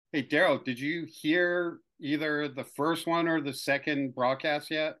Hey, Daryl, did you hear either the first one or the second broadcast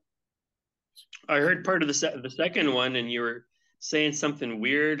yet? I heard part of the second one, and you were saying something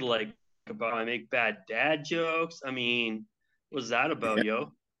weird, like about I make bad dad jokes. I mean, what's that about,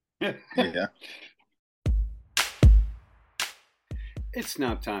 yo? Yeah. It's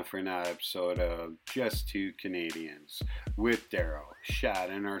now time for another episode of Just Two Canadians with Daryl, Shad,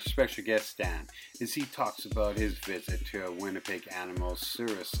 and our special guest Dan as he talks about his visit to a Winnipeg Animal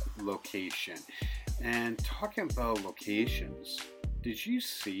Service location. And talking about locations, did you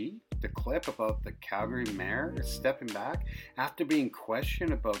see the clip about the Calgary mayor stepping back after being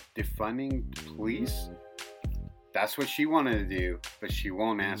questioned about defunding the police? That's what she wanted to do, but she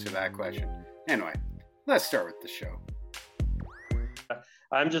won't answer that question. Anyway, let's start with the show.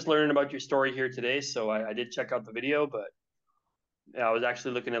 I'm just learning about your story here today, so I did check out the video, but yeah, I was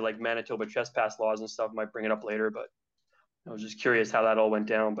actually looking at like Manitoba trespass laws and stuff. Might bring it up later, but I was just curious how that all went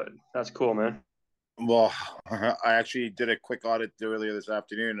down. But that's cool, man. Well, I actually did a quick audit earlier this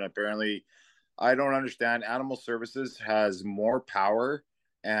afternoon, and apparently, I don't understand. Animal Services has more power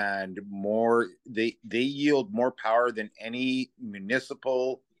and more. They yield more power than any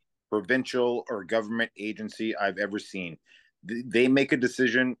municipal, provincial, or government agency I've ever seen. They make a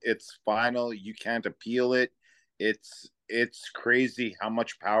decision. It's final. You can't appeal it. It's crazy how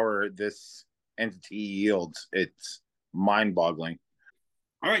much power this entity yields. It's mind-boggling.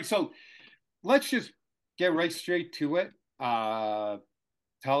 All right, so let's just get right straight to it. Tell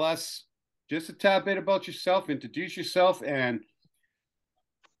us just a tad bit about yourself, introduce yourself, and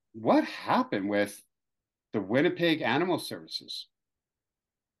what happened with the Winnipeg Animal Services.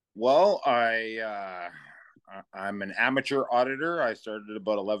 Well, I'm an amateur auditor. I started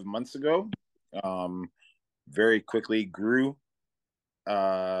about 11 months ago. Um, Very quickly grew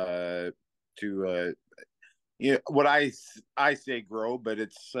to what I say grow, but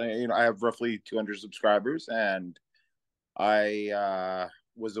it's I have roughly 200 subscribers, and I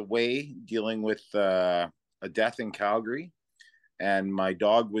was away dealing with a death in Calgary, and my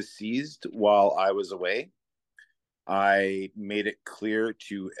dog was seized while I was away. I made it clear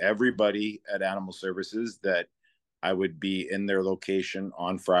to everybody at Animal Services that I would be in their location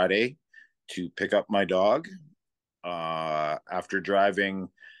on Friday to pick up my dog. After driving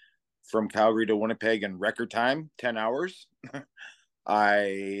from Calgary to Winnipeg in record time, 10 hours,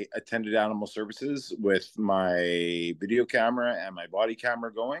 I attended Animal Services with my video camera and my body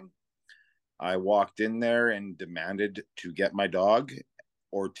camera going. I walked in there and demanded to get my dog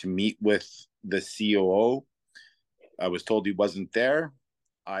or to meet with the COO. I was told he wasn't there.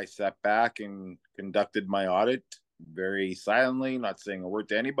 I sat back and conducted my audit very silently, not saying a word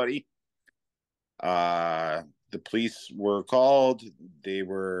to anybody. The police were called. They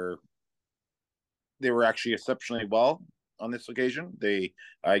were actually exceptionally well on this occasion.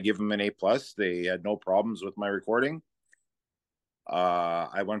 I give them an A+. They had no problems with my recording.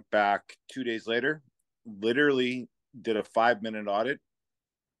 I went back 2 days later, literally did a 5-minute audit.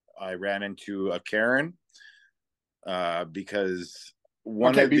 I ran into a Karen because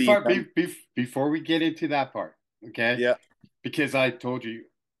one Okay, of the before we get into that part, okay, yeah, because I told you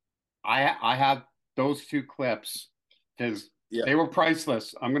I have those two clips because yeah, they were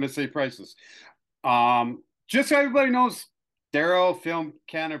priceless. I'm going to say priceless. Just so everybody knows, Daryl Film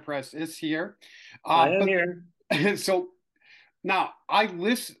Canada Press is here. I am But here. so now I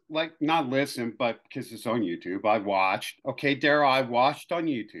listen, like not listen, but because it's on YouTube, I watched. Okay, Daryl, I watched on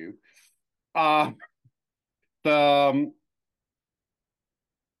YouTube. Uh, the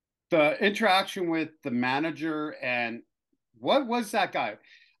the interaction with the manager and what was that guy?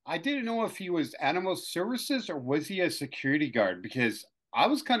 I didn't know if he was animal services or was he a security guard because I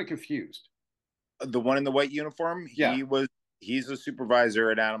was kind of confused. the one in the white uniform. Yeah. He's a supervisor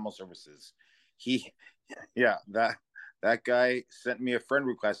at Animal Services. He yeah, that guy sent me a friend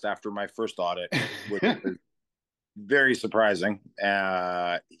request after my first audit, which was very surprising.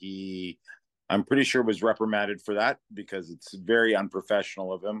 I'm pretty sure was reprimanded for that because it's very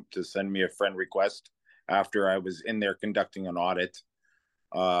unprofessional of him to send me a friend request after I was in there conducting an audit.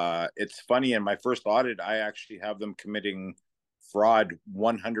 It's funny, in my first audit, I actually have them committing fraud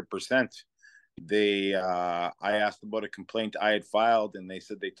 100%. I asked about a complaint I had filed, and they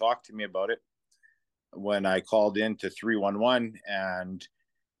said they talked to me about it when I called in to 311. And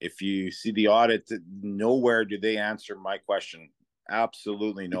if you see the audit, nowhere do they answer my question.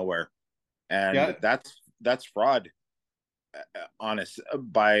 Absolutely nowhere. And Yeah. that's fraud, honest,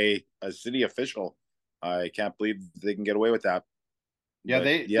 by a city official. I can't believe they can get away with that. Yeah,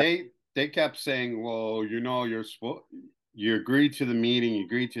 But yeah, they kept saying, "Well, you agreed to the meeting, you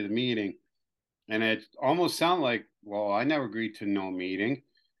agreed to the meeting." And it almost sounded like, "Well, I never agreed to no meeting."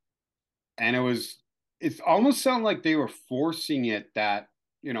 And it almost sounded like they were forcing it that,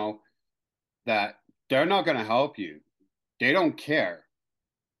 you know, that they're not going to help you. They don't care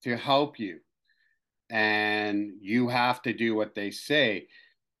to help you. And you have to do what they say.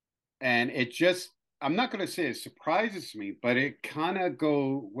 And it just, I'm not going to say it surprises me, but it kind of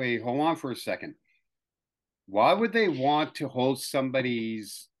wait, hold on for a second. Why would they want to hold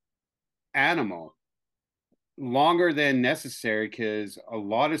somebody's animal longer than necessary? Because a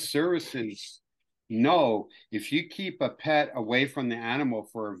lot of services know if you keep a pet away from the animal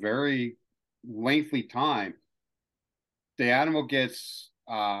for a very lengthy time, the animal gets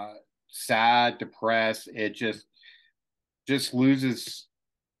sad, depressed. It just loses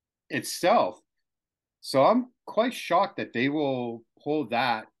itself. So I'm quite shocked that they will pull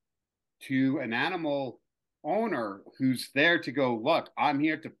that to an animal owner who's there to go, look, I'm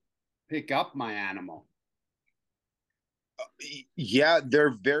here to pick up my animal. Yeah,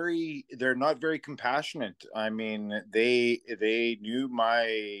 they're not very compassionate. I mean, they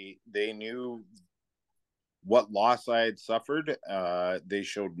knew what loss I had suffered. They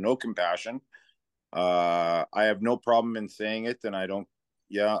showed no compassion. I have no problem in saying it, and I don't.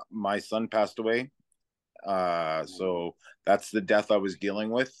 Yeah, my son passed away. So that's the death I was dealing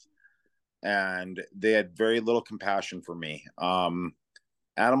with, and they had very little compassion for me.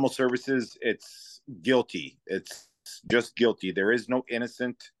 Animal services, it's guilty. It's just guilty. There is no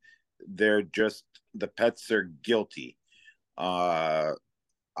innocent. They're just the pets are guilty. Uh,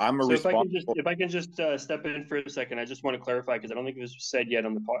 I'm a So responsible. if I can just step in for a second, I just want to clarify because I don't think this was said yet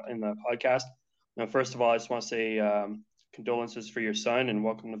on in the podcast. Now, first of all, I just want to say condolences for your son and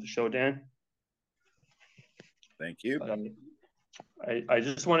welcome to the show, Dan. Thank you. I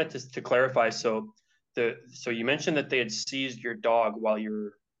just wanted to clarify. So you mentioned that they had seized your dog while you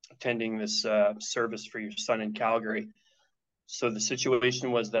were attending this service for your son in Calgary. So the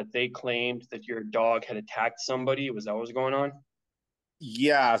situation was that they claimed that your dog had attacked somebody. Was that what was going on?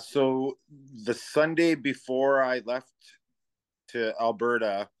 Yeah. So the Sunday before I left to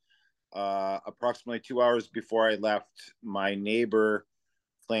Alberta, approximately 2 hours before I left, my neighbor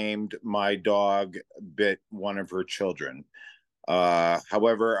claimed my dog bit one of her children.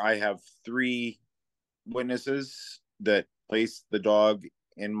 However, I have three witnesses that placed the dog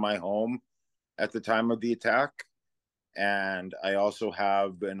in my home at the time of the attack. And I also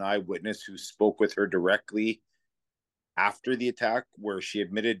have an eyewitness who spoke with her directly after the attack, where she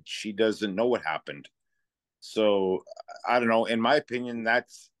admitted she doesn't know what happened. So I don't know. In my opinion,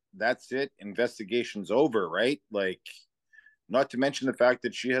 that's it. Investigation's over, right? Like, not to mention the fact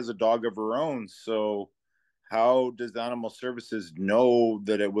that she has a dog of her own. So how does Animal Services know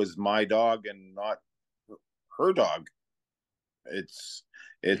that it was my dog and not her dog? It's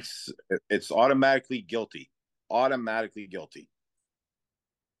it's automatically guilty. Automatically guilty.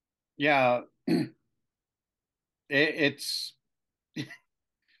 Yeah, it's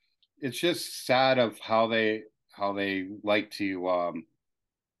it's just sad of how they like to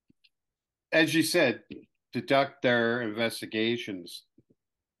as you said, deduct their investigations.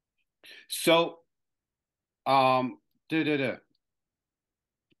 So um da, da, da.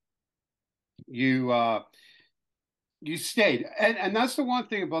 You you stayed, and that's the one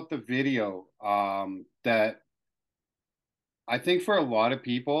thing about the video that I think for a lot of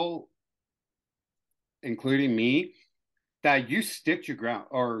people, including me, that you stick your ground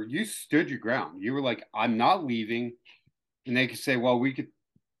or you stood your ground. You were like, I'm not leaving. And they could say, well,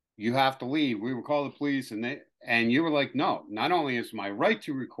 you have to leave. We will call the police. And you were like, no, not only is my right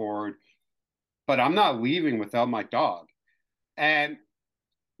to record, but I'm not leaving without my dog. And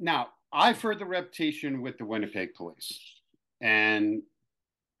now I've heard the reputation with the Winnipeg police. And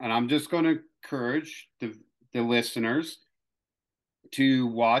I'm just going to encourage the listeners to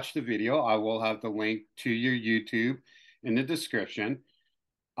watch the video. I will have the link to your YouTube in the description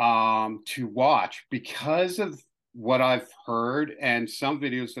to watch because of what I've heard and some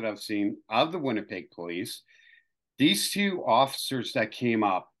videos that I've seen of the Winnipeg police. These two officers that came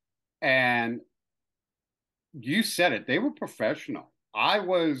up, and you said it, they were professional. I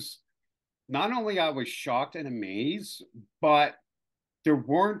was shocked and amazed, but there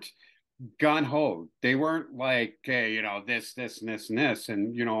weren't gun ho. They weren't like, hey, this, and this, and this,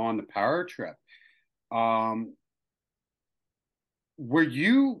 and on the power trip. Um, were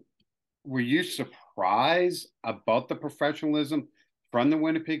you were you surprised about the professionalism from the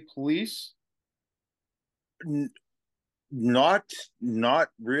Winnipeg police? Not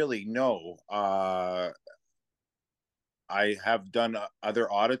really, no. I have done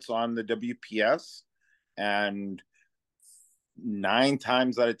other audits on the WPS, and 9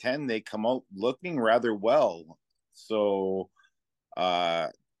 times out of 10 they come out looking rather well. So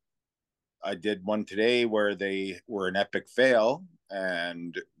I did one today where they were an epic fail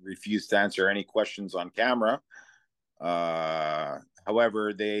and refused to answer any questions on camera.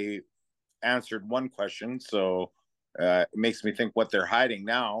 However, they answered one question, so it makes me think what they're hiding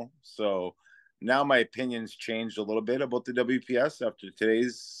now. So now my opinions changed a little bit about the WPS after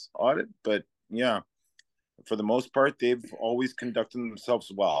today's audit, but yeah, for the most part, they've always conducted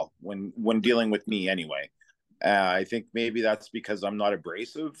themselves well when dealing with me anyway. I think maybe that's because I'm not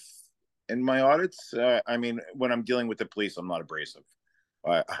abrasive in my audits. I mean, when I'm dealing with the police, I'm not abrasive.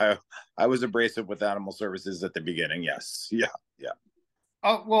 I was abrasive with animal services at the beginning. Yes. Yeah. Yeah.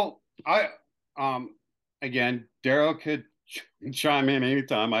 Oh, well, again, Daryl could chime in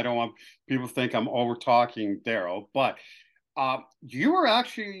anytime. I don't want people to think I'm over talking Daryl, but you were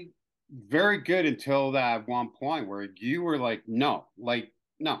actually very good until that one point where you were no,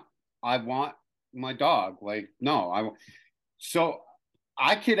 I want my dog. Like, no, so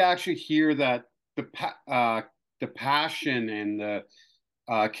I could actually hear that the passion and the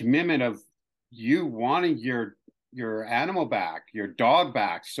commitment of you wanting your animal back, your dog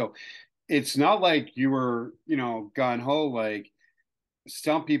back. So it's not like you were, gun ho, like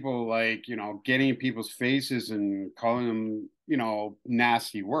some people, like, getting in people's faces and calling them,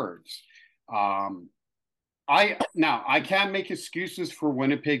 nasty words. Um, I can't make excuses for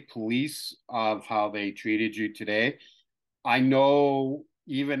Winnipeg police of how they treated you today. I know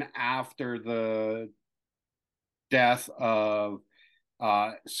even after the death of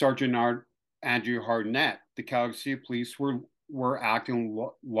Sergeant Andrew Harnett, the Calgary City Police were acting a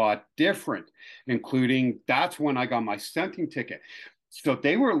lot different, including that's when I got my stunting ticket. So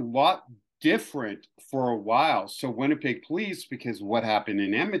they were a lot different for a while. So Winnipeg Police, because what happened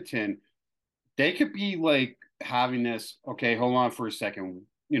in Edmonton, they could be like having this, okay, hold on for a second,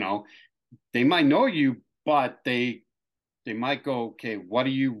 they might know you, but they might go, okay, what are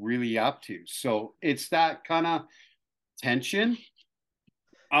you really up to? So it's that kind of tension.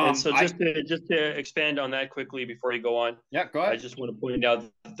 And so just to expand on that quickly before you go on, Yeah, go ahead. I just want to point out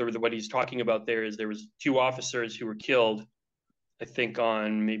that what he's talking about there is there was 2 officers who were killed. I think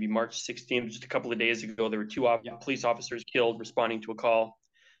on maybe March 16th, just a couple of days ago, there were 2 police officers killed responding to a call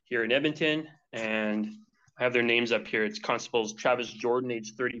here in Edmonton, and I have their names up here. It's Constables Travis Jordan,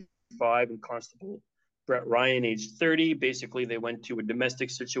 age 35, and Constable Brett Ryan, age 30. Basically, they went to a domestic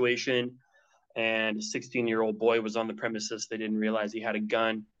situation, and a 16-year-old boy was on the premises. They didn't realize he had a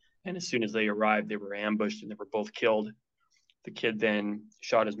gun, and as soon as they arrived, they were ambushed, and they were both killed. The kid then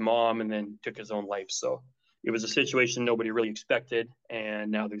shot his mom and then took his own life. So it was a situation nobody really expected, and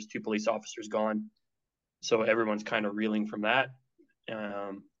now there's 2 police officers gone. So everyone's kind of reeling from that.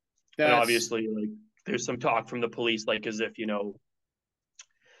 And obviously, like, there's some talk from the police, like as if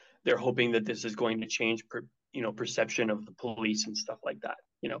they're hoping that this is going to change perception of the police and stuff like that.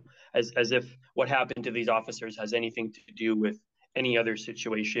 As if what happened to these officers has anything to do with any other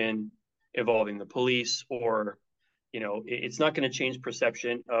situation involving the police, or it's not going to change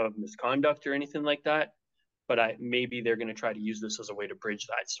perception of misconduct or anything like that. But maybe they're going to try to use this as a way to bridge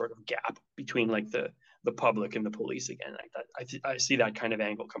that sort of gap between like the public and the police again. Like that, I see that kind of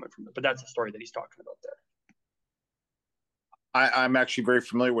angle coming from it. But that's the story that he's talking about there. I'm actually very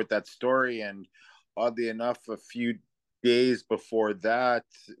familiar with that story, and oddly enough, a few days before that,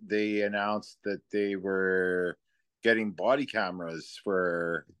 they announced that they were getting body cameras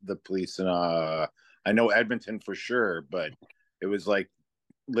for the police, and I know Edmonton for sure, but it was like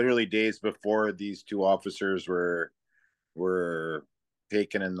literally days before these 2 officers were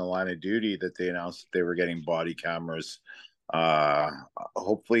taken in the line of duty that they announced they were getting body cameras.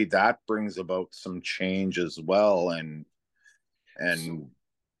 Hopefully that brings about some change as well, and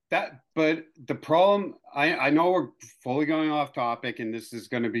that, but the problem, I know we're fully going off topic, and this is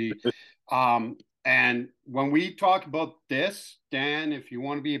going to be and when we talk about this, Dan, if you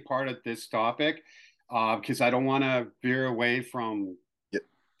want to be a part of this topic, because I don't want to veer away from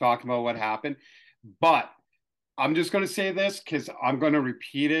talking about what happened, but I'm just going to say this because I'm going to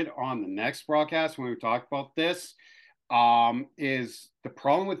repeat it on the next broadcast when we talk about this. Is the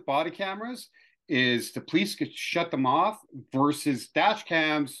problem with body cameras is the police could shut them off versus dash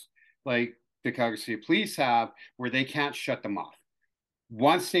cams like the Calgary City Police have, where they can't shut them off.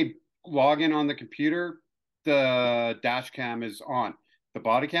 Once they log in on the computer, the dash cam is on. The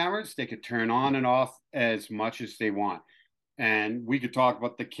body cameras, they could turn on and off as much as they want. And we could talk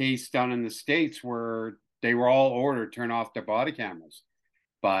about the case down in the States where they were all ordered to turn off their body cameras.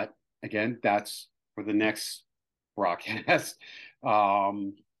 But again, that's for the next broadcast.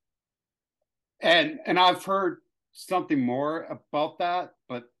 And I've heard something more about that,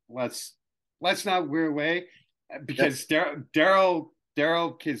 but let's not veer away because Daryl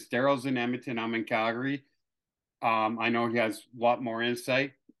Daryl, because Daryl's in Edmonton, I'm in Calgary. I know he has a lot more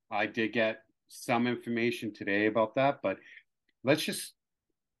insight. I did get some information today about that, but let's just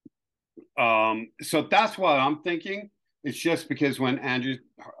so that's what I'm thinking. It's just because when Andrew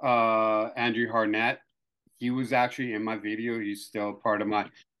Harnett, he was actually in my video. He's still part of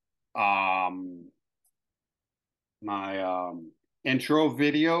um my intro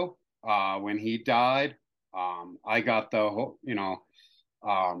video when he died. I got the whole,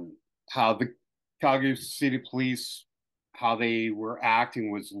 how the Calgary City Police, how they were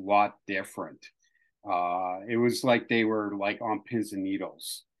acting was a lot different. It was like they were like on pins and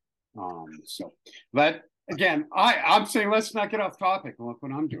needles. So, but again, I'm saying let's not get off topic. Look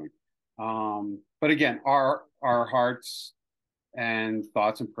what I'm doing. But again, our hearts and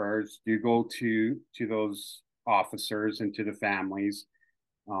thoughts and prayers do go to those officers and to the families.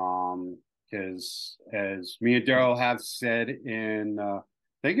 Because as me and Daryl have said in, I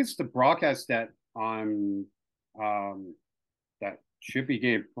think it's the broadcast that on that should be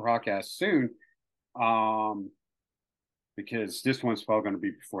getting broadcast soon. Because this one's probably going to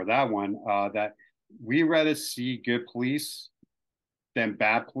be before that one. That we rather see good police than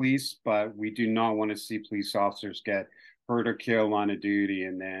bad police, but we do not want to see police officers get hurt or killed on a duty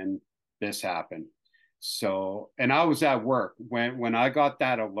and then this happened. So, and I was at work when I got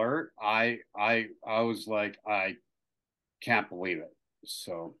that alert. I was like, I can't believe it.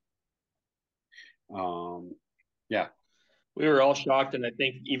 So, yeah, We were all shocked, and I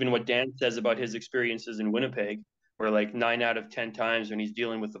think even what Dan says about his experiences in Winnipeg, where like 9 out of 10 times when he's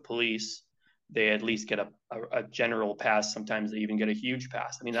dealing with the police, they at least get a general pass. Sometimes they even get a huge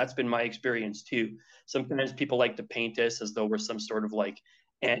pass. I mean, that's been my experience too. Sometimes people like to paint us as though we're some sort of like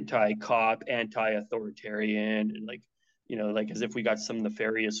anti-cop, anti-authoritarian, and like, like as if we got some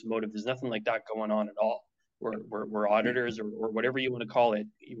nefarious motive. There's nothing like that going on at all. We're auditors, or whatever you want to call it.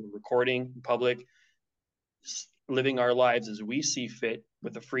 We're recording in public, living our lives as we see fit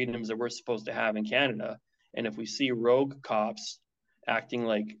with the freedoms that we're supposed to have in Canada. And if we see rogue cops acting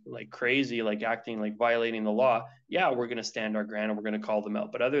like crazy, like acting like violating the law, yeah, we're going to stand our ground and we're going to call them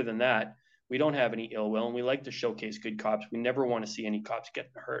out. But other than that, we don't have any ill will, and we like to showcase good cops. We never want to see any cops getting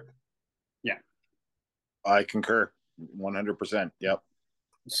hurt. Yeah, I concur 100%. Yep.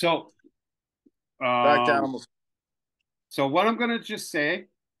 So, Back to animals. So what I'm going to just say,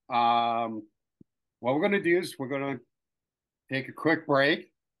 what we're going to do is we're going to take a quick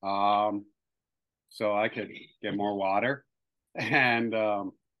break, so I could get more water and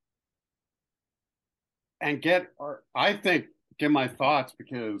get my thoughts,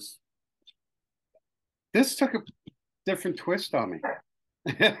 because this took a different twist on me,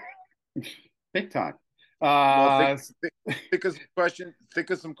 big time. Well, think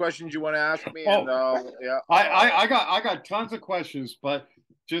of some questions you want to ask me, and yeah, I got tons of questions, but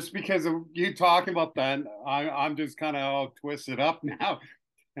just because of you talking about that, I'm just kind of all twisted up now,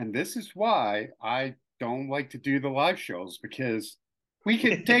 and this is why I don't like to do the live shows, because we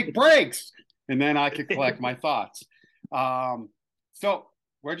can take breaks and then I can collect my thoughts. So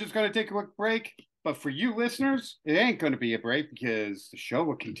we're just going to take a quick break, but for you listeners, it ain't going to be a break because the show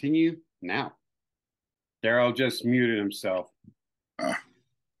will continue now. Daryl just muted himself. All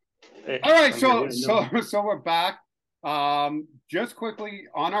right, so we're back. Just quickly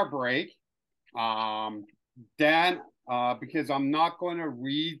on our break, Dan, because I'm not going to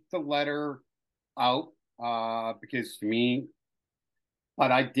read the letter out, because to me,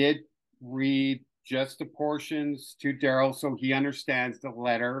 but I did read just the portions to Daryl so he understands the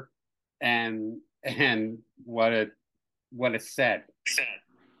letter and what it said.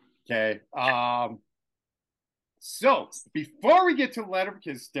 Okay. So before we get to the letter,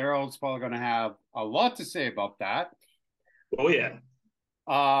 because Daryl's probably going to have a lot to say about that. Oh yeah.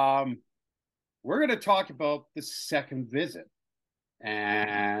 We're going to talk about the second visit,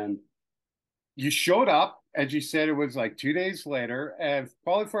 and you showed up. As you said, it was like 2 days later, and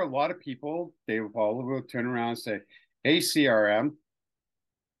probably for a lot of people, they probably will turn around and say, "Hey, CRM,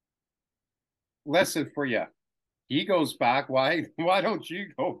 lesson for you. He goes back. Why don't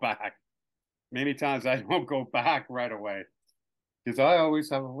you go back?" Many times I don't go back right away because I always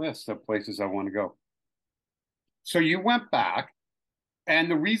have a list of places I want to go. So you went back, and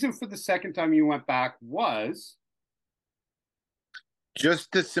the reason for the second time you went back was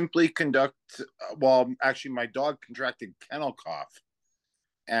just to simply conduct. Well, actually, my dog contracted kennel cough,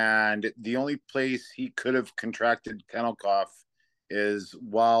 and the only place he could have contracted kennel cough is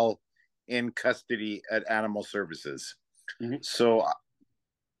while in custody at Animal Services. Mm-hmm. So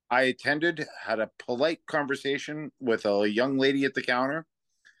I attended, had a polite conversation with a young lady at the counter.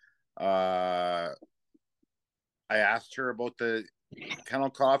 I asked her about the kennel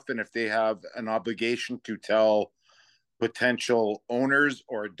cough and if they have an obligation to tell potential owners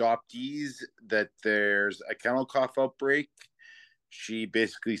or adoptees that there's a kennel cough outbreak. She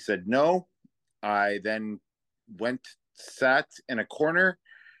basically said no. I then sat in a corner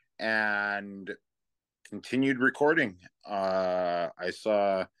and continued recording. I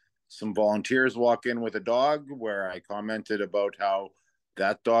saw some volunteers walk in with a dog where I commented about how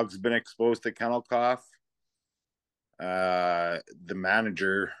that dog's been exposed to kennel cough. The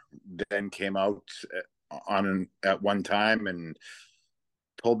manager then came out at one time and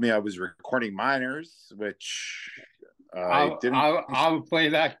told me I was recording minors, which I didn't. I'll play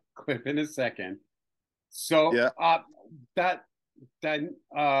that clip in a second. So yeah. That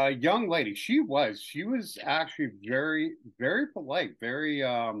young lady, she was actually very, very polite, very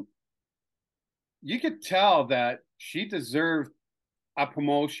you could tell that she deserved a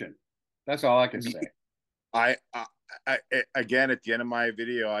promotion. That's all I can say. I again, at the end of my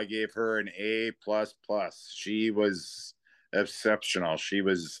video, I gave her an A++. She was exceptional. She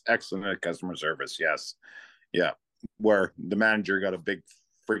was excellent at customer service. Yes. Yeah. Where the manager got a big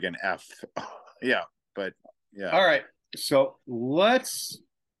friggin' F. Yeah. But yeah. All right. So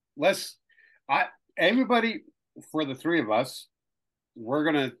everybody, for the three of us, we're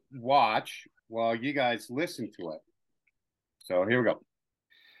going to watch while you guys listen to it. So here we go.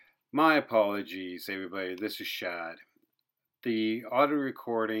 My apologies, everybody. This is Shad. The audio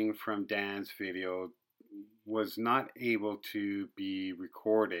recording from Dan's video was not able to be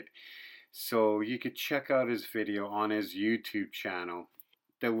recorded. So you could check out his video on his YouTube channel.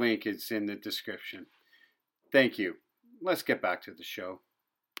 The link is in the description. Thank you. Let's get back to the show.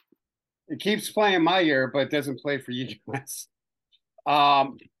 It keeps playing my ear, but it doesn't play for you guys.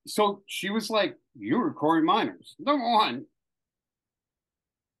 So she was like, "You're recording minors." Number one,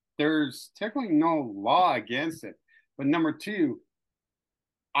 there's technically no law against it. But number two,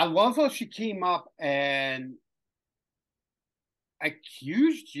 I love how she came up and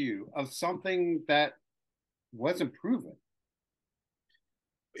accused you of something that wasn't proven.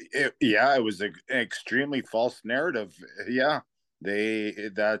 It was an extremely false narrative. Yeah,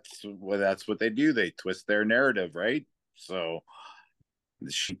 that's what they do. They twist their narrative, right? So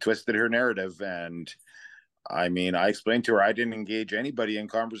she twisted her narrative, and I mean, I explained to her I didn't engage anybody in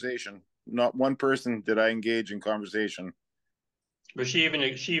conversation. Not one person did I engage in conversation. But she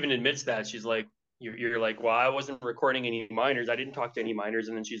even admits that. She's like, you're like, well, I wasn't recording any minors. I didn't talk to any minors.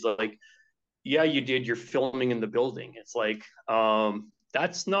 And then she's like, yeah, you did. You're filming in the building. It's like,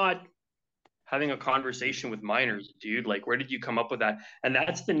 that's not having a conversation with minors, dude. Like, where did you come up with that? And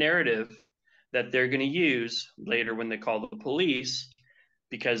that's the narrative that they're going to use later when they call the police,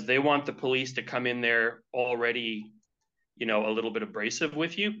 because they want the police to come in there already, a little bit abrasive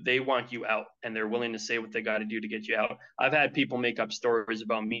with you. They want you out, and they're willing to say what they got to do to get you out. I've had people make up stories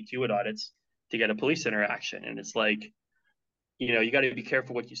about Me Too at audits to get a police interaction. And it's like, you got to be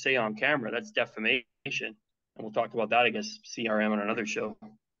careful what you say on camera. That's defamation. And we'll talk about that, I guess, CRM on another show.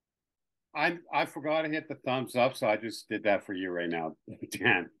 I forgot to hit the thumbs up, so I just did that for you right now,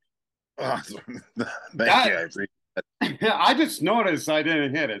 Dan. Awesome. Thank you. I just noticed I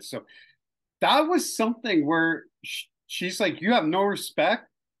didn't hit it. So that was something where she's like, "You have no respect."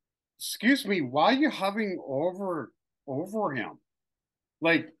 Excuse me, why are you hovering over him?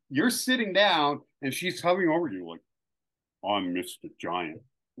 Like, you're sitting down and she's hovering over you like, "I'm Mr. Giant."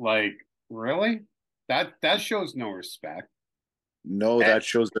 Like, really? That shows no respect. No, that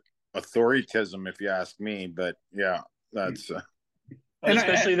shows authoritism, if you ask me. But yeah, that's and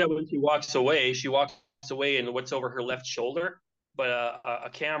especially that when she walks away and what's over her left shoulder, but a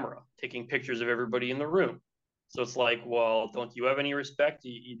camera taking pictures of everybody in the room. So it's like, well, don't you have any respect?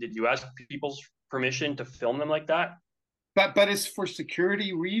 Did you ask people's permission to film them like that? But it's for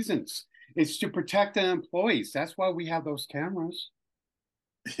security reasons. It's to protect the employees. That's why we have those cameras.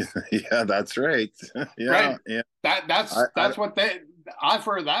 Yeah, that's right. Yeah, right? Yeah. That's what I've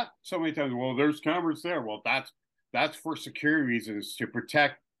heard that so many times. Well, there's cameras there. Well, that's for security reasons, to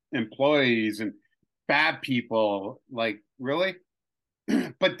protect employees and bad people. Like, really?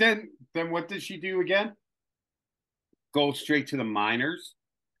 But then what did she do again? Go straight to the minors.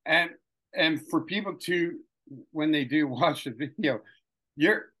 And for people to, when they do watch the video,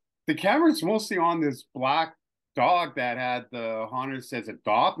 the camera's mostly on this black dog that had the Honda says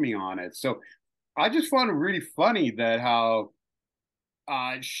 "Adopt Me" on it. So I just found it really funny that how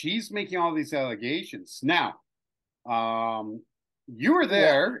she's making all these allegations. Now, you were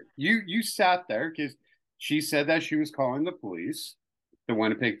there. You sat there because she said that she was calling the police, the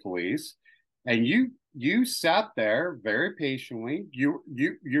Winnipeg police, and you sat there very patiently. You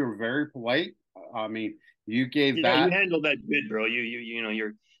were very polite. I mean, You gave Yeah, you that. handled that good, bro. You know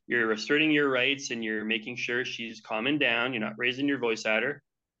you're asserting your rights and you're making sure she's calming down. You're not raising your voice at her,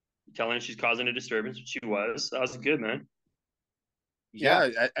 telling her she's causing a disturbance, which she was. That was good, man. Yeah.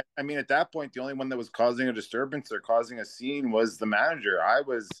 Yeah, I mean, at that point, the only one that was causing a disturbance or causing a scene was the manager. I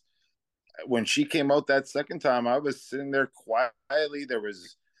was when she came out that second time, I was sitting there quietly. There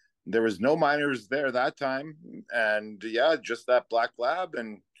was no minors there that time, and yeah, just that black lab,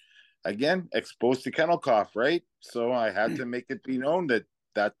 and again exposed to kennel cough, right? So I had to make it be known that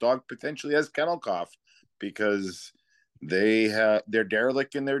that dog potentially has kennel cough because they're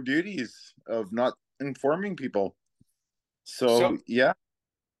derelict in their duties of not informing people. So So yeah,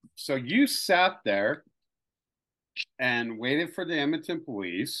 so you sat there and waited for the Edmonton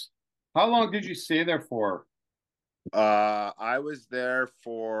police. How long did you stay there for? I was there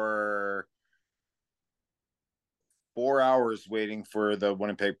for 4 hours waiting for the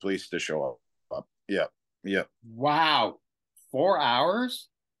Winnipeg police to show up. Yeah, yeah, Wow, 4 hours.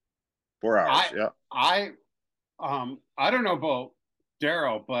 4 hours. I Yeah. I I don't know about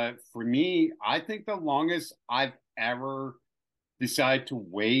Daryl, but for me, I think the longest I've ever decided to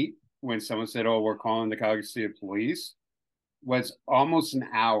wait when someone said, "Oh, we're calling the Calgary City Police," was almost an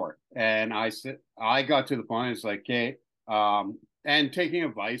hour. And I said, I got to the point. It's like, okay, and taking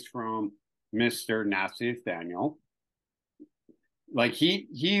advice from Mister Nasty Daniel, like he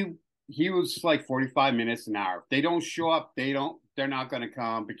was like 45 minutes an hour. If they don't show up, they're not going to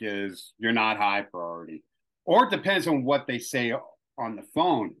come because you're not high priority, or it depends on what they say on the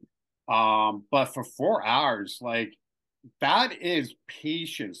phone. But for 4 hours, like that is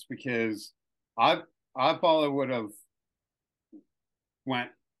patience because I I probably would have went,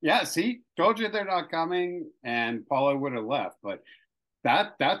 yeah, see, told you they're not coming, and Paula would have left. But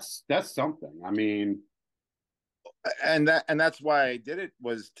that's something. I mean, And that's why I did it,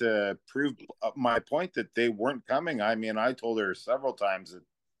 was to prove my point that they weren't coming. I mean, I told her several times that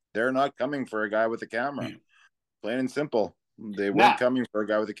they're not coming for a guy with a camera. Plain and simple. They weren't now, coming for a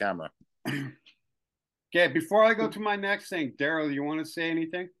guy with a camera. okay, before I go to my next thing, Daryl, you want to say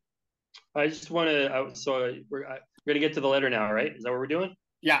anything? I just want to. So we're gonna get to the letter now, right? Is that what we're doing?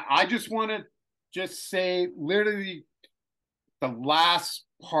 Yeah, I just want to just say literally the last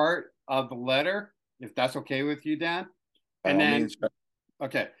part of the letter, if that's okay with you, Dan. By And all then, means.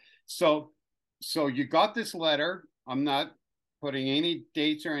 okay, so you got this letter. I'm not putting any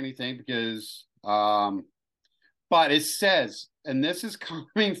dates or anything because, but it says, and this is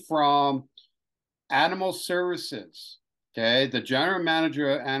coming from Animal Services. Okay, the general manager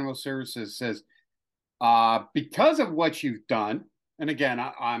of Animal Services says, because of what you've done, and again,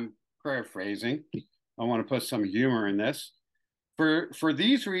 I'm paraphrasing. I want to put some humor in this. For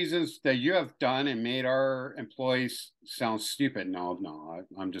these reasons that you have done and made our employees sound stupid. No,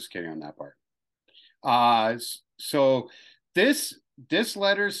 I'm just kidding on that part. So this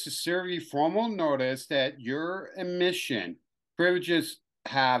letter is to serve you formal notice that your admission privileges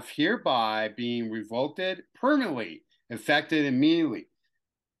have hereby been revoked permanently, effective immediately.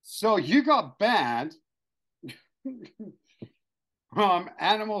 So you got banned from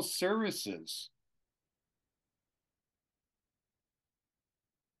Animal Services.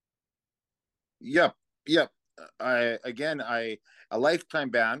 Yep, yep. I a lifetime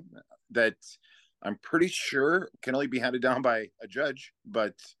ban that I'm pretty sure can only be handed down by a judge.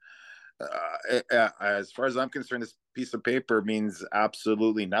 But as far as I'm concerned, this piece of paper means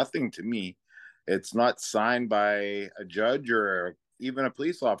absolutely nothing to me. It's not signed by a judge or even a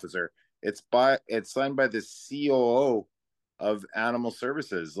police officer. It's signed by the COO of Animal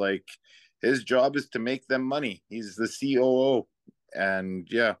Services. Like, his job is to make them money. He's the COO, and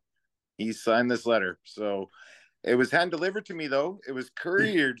yeah, he signed this letter. So it was hand delivered to me, though. It was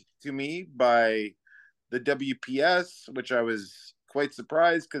couriered to me by the WPS, which I was quite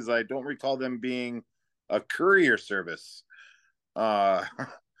surprised because I don't recall them being a courier service. Uh,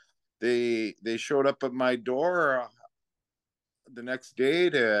 they showed up at my door the next day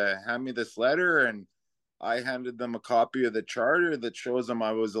to hand me this letter, and I handed them a copy of the charter that shows them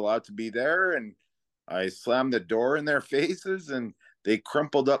I was allowed to be there, and I slammed the door in their faces, and they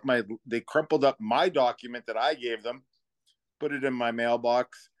crumpled up my document that I gave them, put it in my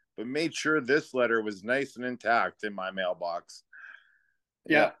mailbox, but made sure this letter was nice and intact in my mailbox.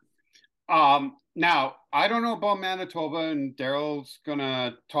 Yeah. Yeah. Now I don't know about Manitoba, and Daryl's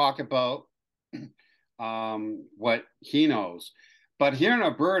gonna talk about what he knows. But here in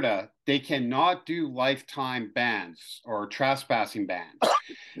Alberta, they cannot do lifetime bans or trespassing bans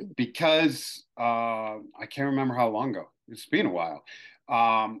because I can't remember how long ago. It's been a while.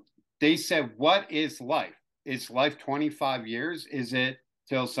 They said, "What is life? Is life 25 years? Is it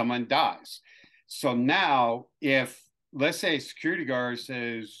till someone dies?" So now, if let's say a security guard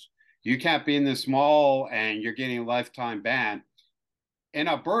says you can't be in this mall and you're getting a lifetime ban in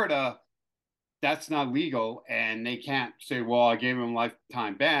Alberta, that's not legal, and they can't say, "Well, I gave him a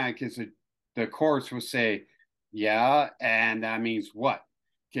lifetime ban," because the courts will say, "Yeah," and that means what?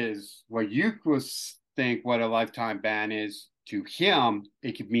 Because what you would think what a lifetime ban is to him,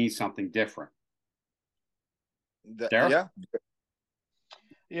 it could mean something different. There. Yeah.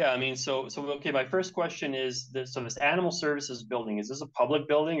 Yeah, I mean, so okay. My first question is this: so this animal services building, is this a public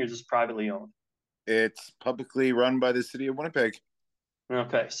building or is this privately owned? It's publicly run by the city of Winnipeg.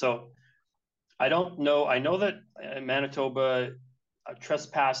 Okay, so I don't know. I know that in Manitoba, a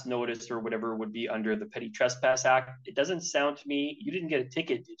trespass notice or whatever would be under the Petty Trespass Act. It doesn't sound to me. You didn't get a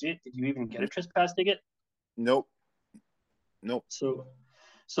ticket, did you? Did you even get a trespass ticket? Nope. Nope. So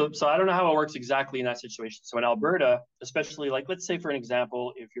I don't know how it works exactly in that situation. So in Alberta, especially like let's say for an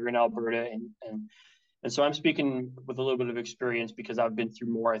example, if you're in Alberta and so I'm speaking with a little bit of experience because I've been through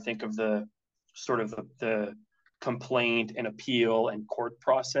more, I think, of the sort of the complaint and appeal and court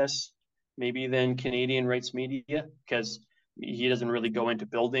process maybe than Canadian rights media because he doesn't really go into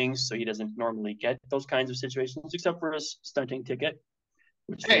buildings, so he doesn't normally get those kinds of situations except for his stunting ticket,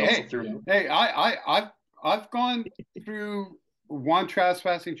 which they also threw out. Hey! I've gone through one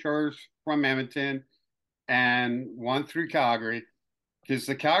trespassing charge from Edmonton and one through Calgary because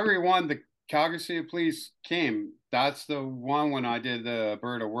the Calgary one, the Calgary City Police came. That's the one when I did the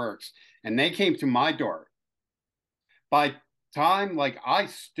Alberta Works, and they came to my door. By time, like I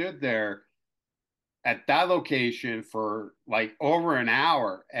stood there at that location for like over an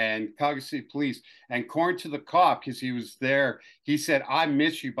hour, and Calgary City Police, and according to the cop, because he was there, he said, "I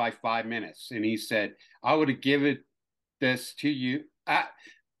missed you by 5 minutes," and he said, "I would have given this to you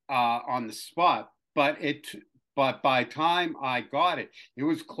on the spot, but by time I got it, it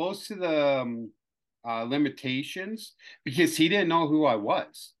was close to the limitations because he didn't know who I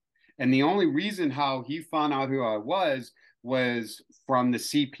was, and the only reason how he found out who I was from the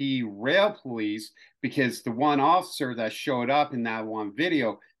CP rail police because the one officer that showed up in that one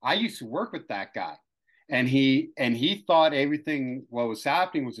video, I used to work with that guy, and he thought everything what was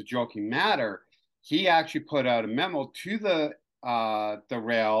happening was a joking matter. He actually put out a memo to the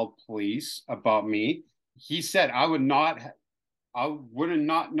rail police about me. He said I would not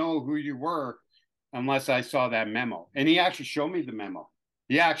know who you were unless I saw that memo, and he actually showed me the memo.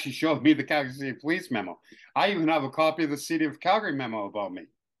 He actually showed me the Calgary City Police memo. I even have a copy of the City of Calgary memo about me.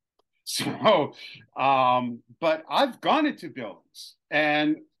 So, but I've gone into buildings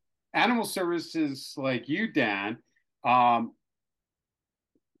and animal services like you, Dan. Um,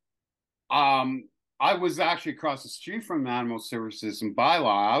 I was actually across the street from animal services and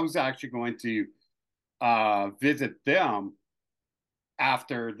bylaw. I was actually going to visit them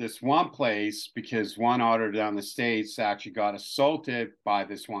after this one place because one auditor down the States actually got assaulted by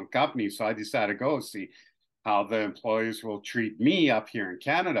this one company. So I decided to go see how the employees will treat me up here in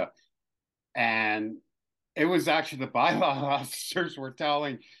Canada. And it was actually the bylaw officers were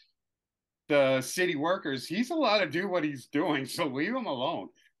telling the city workers, he's allowed to do what he's doing, so leave him alone.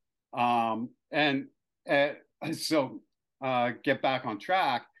 And so get back on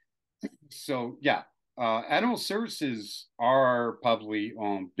track. So, yeah, animal services are publicly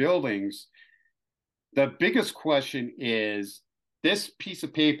owned buildings. The biggest question is this piece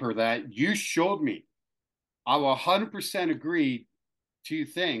of paper that you showed me. I will 100% agree. Two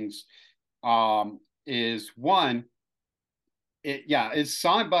things is one, it's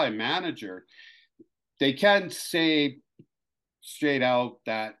signed by a manager. They can say straight out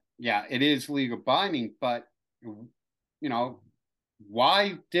that, yeah, it is legal binding, but,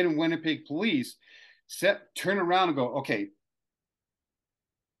 why didn't Winnipeg police turn around and go, okay,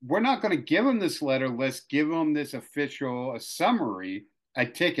 we're not going to give them this letter. Let's give them this official, a summary, a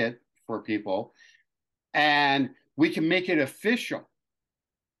ticket for people, and we can make it official.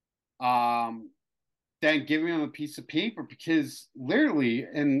 Than giving them a piece of paper because literally,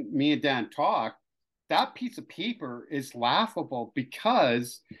 and me and Dan talk, that piece of paper is laughable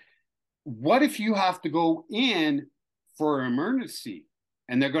because what if you have to go in for an emergency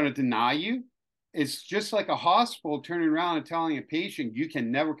and they're going to deny you? It's just like a hospital turning around and telling a patient you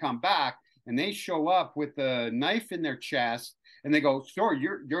can never come back, and they show up with a knife in their chest and they go, "Sir,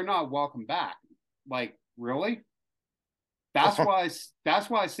 you're not welcome back." Like, really? That's why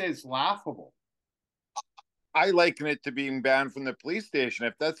I say it's laughable. I liken it to being banned from the police station.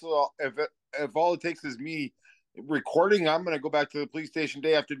 If that's all, if all it takes is me recording, I'm going to go back to the police station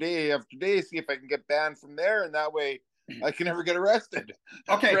day after day after day, see if I can get banned from there, and that way I can never get arrested.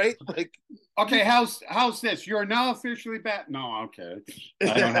 Okay, right? Like, okay, how's this? You're now officially banned. No, okay,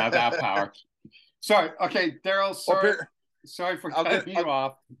 I don't have that power. Sorry. Okay, Daryl. Sorry for cutting you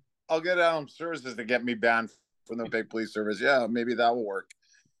off. I'll get services to get me banned from the Winnipeg Police Service. Yeah, maybe that will work.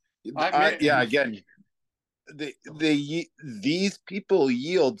 Again, these people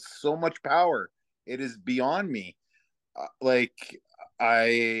yield so much power. It is beyond me.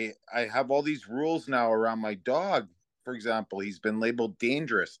 I have all these rules now around my dog. For example, he's been labeled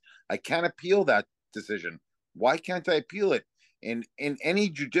dangerous. I can't appeal that decision. Why can't I appeal it? In any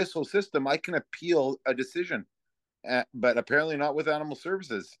judicial system, I can appeal a decision, but apparently not with animal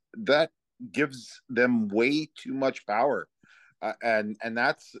services. That gives them way too much power, and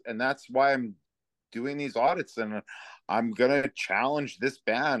that's why I'm doing these audits, and I'm gonna challenge this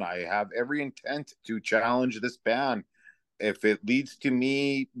ban. I have every intent to challenge this ban. If it leads to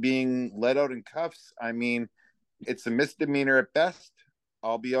me being let out in cuffs, I mean, it's a misdemeanor at best.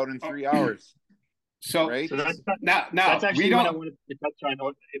 I'll be out in 3 hours. So, right? So that's actually what I wanted to touch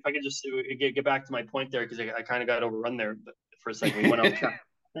on. If I could just get back to my point there, because I kind of got overrun there for a second. We went off track.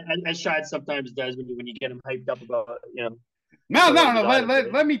 As Shad sometimes does when you get him hyped up about, you know. No.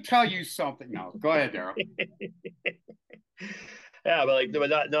 Let me tell you something. No, go ahead, Daryl. Yeah, but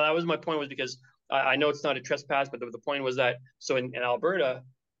that was my point, was because I know it's not a trespass, but the point was that, so in Alberta,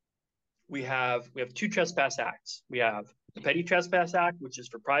 we have two trespass acts. We have the Petty Trespass Act, which is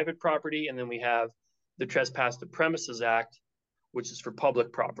for private property, and then we have the Trespass to Premises Act, which is for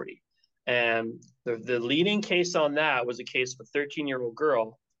public property. And the leading case on that was a case of a 13-year-old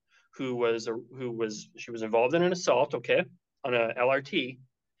girl who was involved in an assault, okay, on a LRT,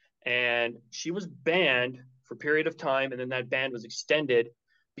 and she was banned for a period of time, and then that ban was extended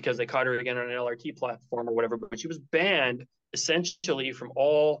because they caught her again on an LRT platform or whatever. But she was banned essentially from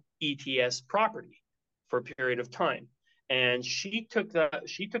all ETS property for a period of time. And she took the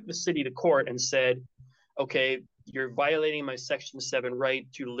city to court and said, okay, you're violating my Section 7 right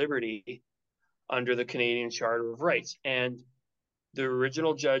to liberty under the Canadian Charter of Rights. And the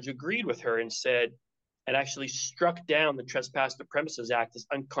original judge agreed with her and said, and actually struck down the Trespass to Premises Act as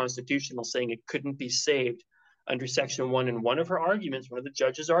unconstitutional, saying it couldn't be saved under Section 1. And one of the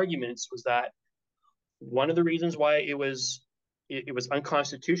judge's arguments was that one of the reasons why it was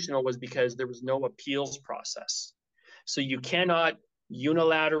unconstitutional was because there was no appeals process. So you cannot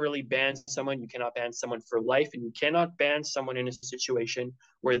unilaterally ban someone, you cannot ban someone for life, and you cannot ban someone in a situation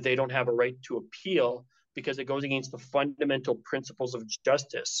where they don't have a right to appeal, because it goes against the fundamental principles of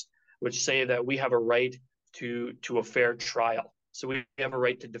justice, which say that we have a right to a fair trial. So we have a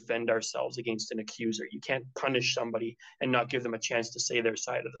right to defend ourselves against an accuser. You can't punish somebody and not give them a chance to say their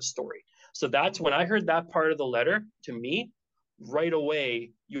side of the story. So that's when I heard that part of the letter, to me, right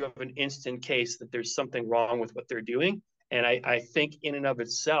away, you have an instant case that there's something wrong with what they're doing. And I think in and of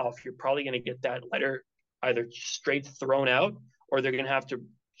itself, you're probably going to get that letter either straight thrown out, or they're going to have to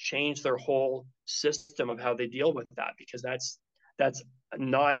change their whole system of how they deal with that, because that's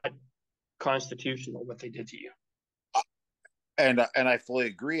not constitutional what they did to you. And I fully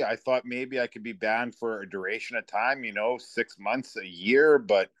agree. I thought maybe I could be banned for a duration of time, 6 months, a year,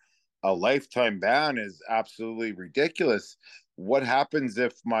 but a lifetime ban is absolutely ridiculous. What happens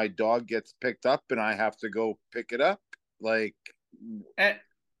if my dog gets picked up and I have to go pick it up? And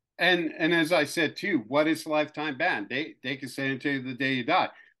as I said too, what is lifetime ban? They can say until the day you die.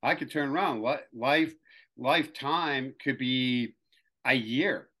 I could turn around. Lifetime could be a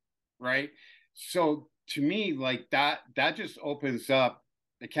year, right? So to me, that just opens up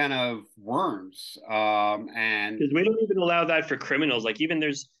the kind of worms. And because we don't even allow that for criminals. Like, even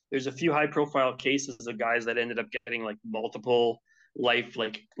there's a few high profile cases of guys that ended up getting like multiple life,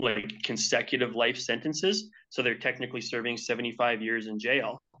 like consecutive life sentences. So they're technically serving 75 years in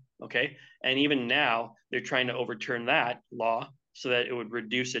jail. Okay. And even now they're trying to overturn that law so that it would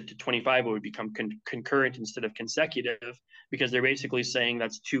reduce it to 25. It would become concurrent instead of consecutive, because they're basically saying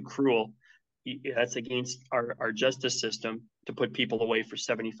that's too cruel. That's against our justice system to put people away for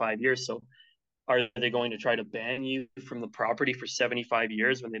 75 years. So are they going to try to ban you from the property for 75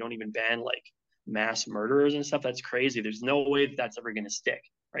 years when they don't even ban like mass murderers and stuff? That's crazy. There's no way that's ever going to stick,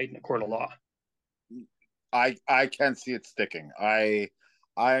 right, in a court of law. I can't see it sticking. I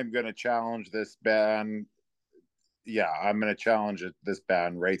am going to challenge this ban. Yeah, I'm going to challenge this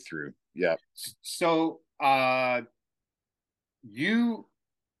ban right through. Yeah. So you,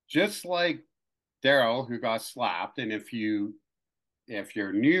 just like Daryl, who got slapped, and if you're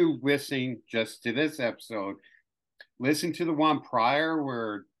new listening just to this episode, listen to the one prior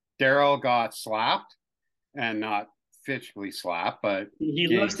where Daryl got slapped, and not physically slapped, but he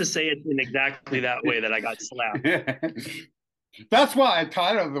loves to say it in exactly that way, that I got slapped. That's why I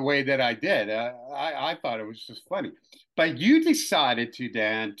titled the way that I did. I thought it was just funny. But you decided to,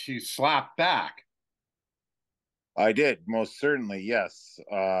 Dan, to slap back. I did, most certainly, yes.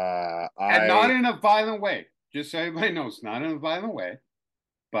 And not I in a violent way. Just so everybody knows, not in a violent way.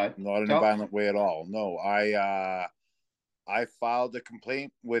 But Not in a tell, violent way at all. No, I filed a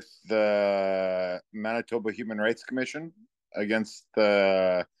complaint with the Manitoba Human Rights Commission against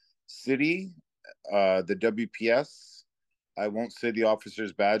the city, the WPS. I won't say the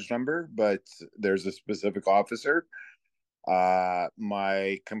officer's badge number, but there's a specific officer.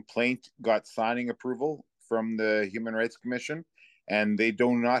 My complaint got signing approval from the Human Rights Commission, and they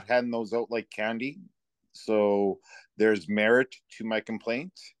do not hand those out like candy. So there's merit to my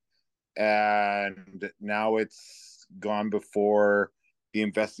complaint, and now it's gone before the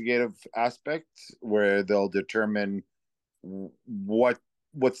investigative aspect where they'll determine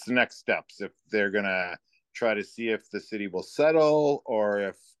what's the next steps, if they're gonna try to see if the city will settle, or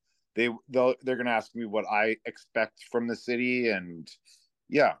if they're gonna ask me what I expect from the city. And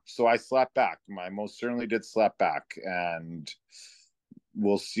yeah, so I slapped back. I most certainly did slap back, and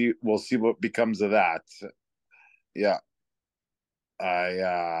we'll see what becomes of that. Yeah.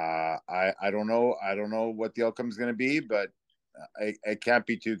 I don't know. I don't know what the outcome is going to be, but it can't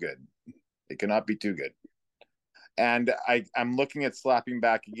be too good. It cannot be too good. And I'm looking at slapping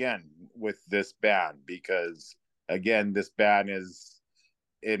back again with this ban, because again, this ban is,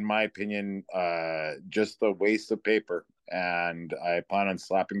 in my opinion, just a waste of paper, and I plan on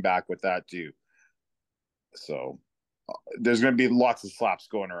slapping back with that too. So there's going to be lots of slaps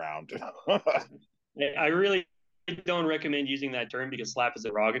going around. I really don't recommend using that term, because slap is a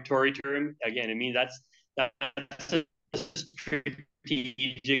derogatory term. Again, I mean, that's a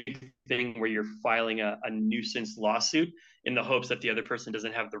strategic thing where you're filing a nuisance lawsuit in the hopes that the other person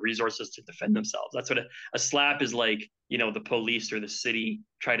doesn't have the resources to defend themselves. That's what a slap is like. The police or the city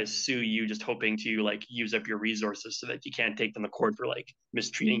try to sue you, just hoping to like use up your resources so that you can't take them to court for like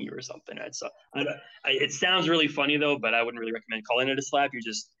mistreating you or something. Right? So it sounds really funny though, but I wouldn't really recommend calling it a slap.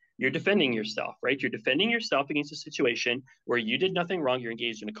 You're defending yourself, right? You're defending yourself against a situation where you did nothing wrong. You're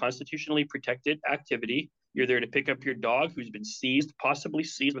engaged in a constitutionally protected activity. You're there to pick up your dog who's been possibly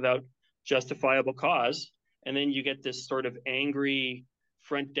seized without justifiable cause. And then you get this sort of angry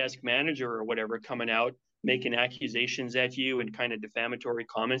front desk manager or whatever coming out, making accusations at you and kind of defamatory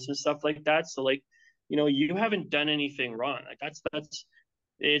comments and stuff like that. So like, you haven't done anything wrong. Like that's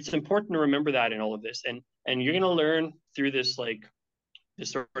it's important to remember that in all of this. And you're going to learn through this, like,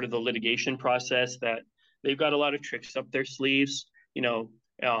 is sort of the litigation process, that they've got a lot of tricks up their sleeves.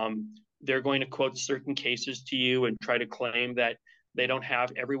 They're going to quote certain cases to you and try to claim that they don't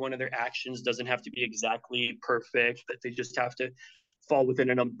have, every one of their actions doesn't have to be exactly perfect, that they just have to fall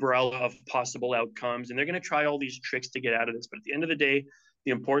within an umbrella of possible outcomes. And they're going to try all these tricks to get out of this. But at the end of the day,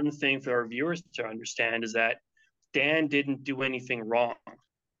 the important thing for our viewers to understand is that Dan didn't do anything wrong.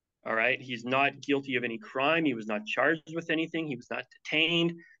 All right. He's not guilty of any crime. He was not charged with anything. He was not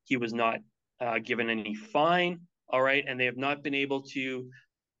detained. He was not given any fine. All right. And they have not been able to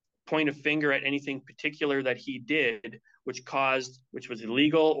point a finger at anything particular that he did, which was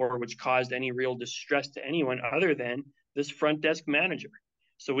illegal or which caused any real distress to anyone other than this front desk manager.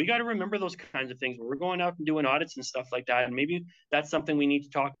 So we got to remember those kinds of things when we're going out and doing audits and stuff like that. And maybe that's something we need to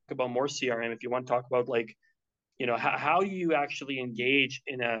talk about more, CRM, if you want to talk about, like, how you actually engage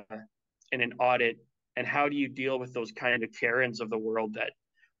in an audit, and how do you deal with those kind of Karens of the world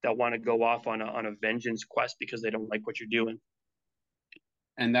that want to go off on a vengeance quest because they don't like what you're doing.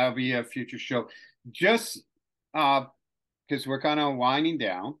 And that'll be a future show. Just because we're kind of winding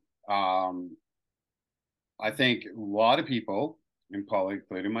down, I think a lot of people, and probably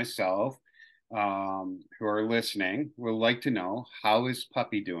including myself, who are listening, would like to know, how is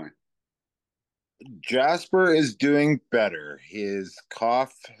Puppy doing? Jasper is doing better. His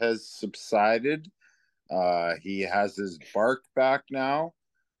cough has subsided. He has his bark back now.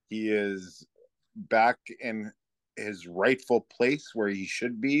 He is back in his rightful place where he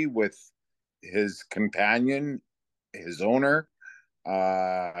should be with his companion, his owner.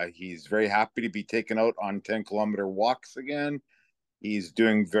 He's very happy to be taken out on 10-kilometer walks again. He's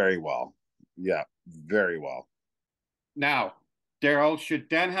doing very well. Yeah, very well. Now, Daryl, should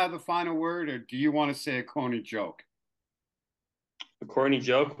Dan have the final word, or do you want to say a corny joke? A corny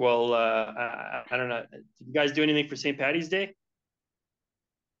joke? Well, I don't know. Did you guys do anything for St. Paddy's Day?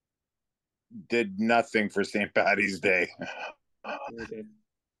 Did nothing for St. Paddy's Day. Okay.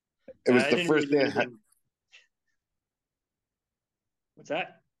 It was the first day. What's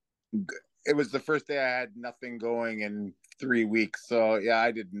that? It was the first day I had nothing going in 3 weeks. So yeah,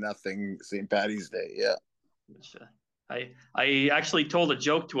 I did nothing St. Paddy's Day. Yeah. I actually told a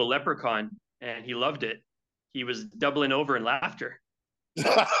joke to a leprechaun and he loved it. He was doubling over in laughter.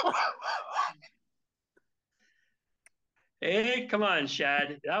 Hey, come on,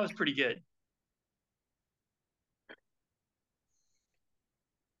 Shad. That was pretty good.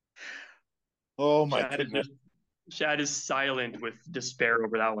 Oh my Shad is goodness. just Shad is silent with despair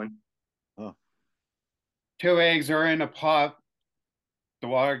over that one. Oh. 2 eggs are in a pot. The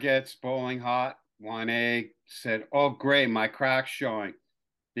water gets boiling hot. One egg said, "Oh, great, my crack's showing."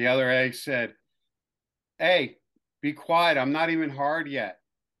 The other egg said, "Hey, be quiet. I'm not even hard yet."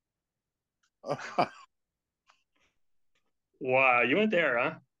 Wow, you went there,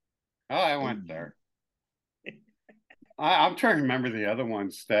 huh? Oh, I went there. I'm trying to remember the other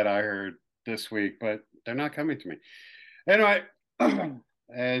ones that I heard this week, but they're not coming to me. Anyway,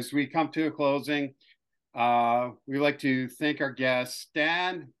 as we come to a closing, we like to thank our guest,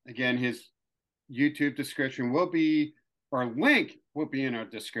 Stan. Again, his YouTube description will be, or link will be in our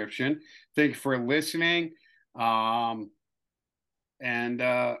description. Thank you for listening. Um, and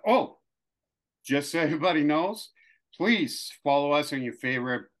just so everybody knows, please follow us on your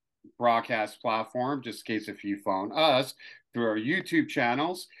favorite broadcast platform, just in case if you phone us through our YouTube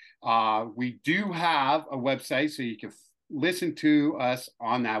channels. We do have a website, so you can listen to us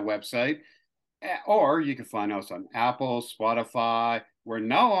on that website, or you can find us on Apple, Spotify. We're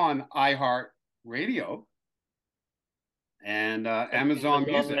now on iHeart Radio and Amazon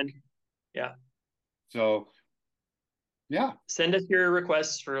Music. Yeah. So, yeah. Send us your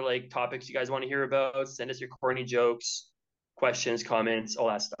requests for like topics you guys want to hear about. Send us your corny jokes, questions, comments, all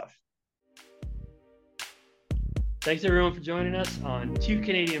that stuff. Thanks everyone for joining us on Two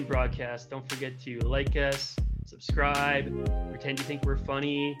Canadian Broadcasts. Don't forget to like us, subscribe, pretend you think we're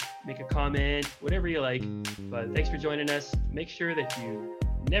funny, make a comment, whatever you like. But thanks for joining us. Make sure that you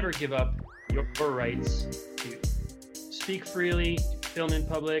never give up your rights to speak freely, to film in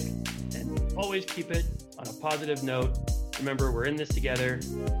public, and always keep it on a positive note. Remember, we're in this together.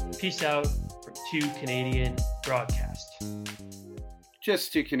 Peace out from Two Canadian Broadcasts.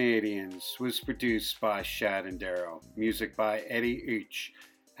 Just Two Canadians was produced by Shad and Darrow. Music by Eddie Uch.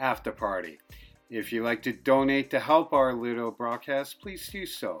 After Party. If you'd like to donate to help our little broadcast, please do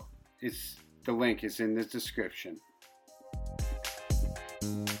so. The link is in the description.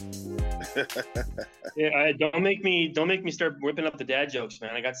 Yeah, don't make me start whipping up the dad jokes,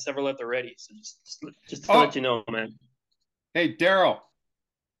 man. I got several at the ready, so just to let you know, man. Hey, Darryl,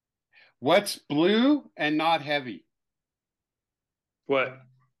 what's blue and not heavy? What?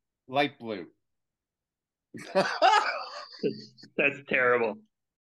 Light blue. That's terrible.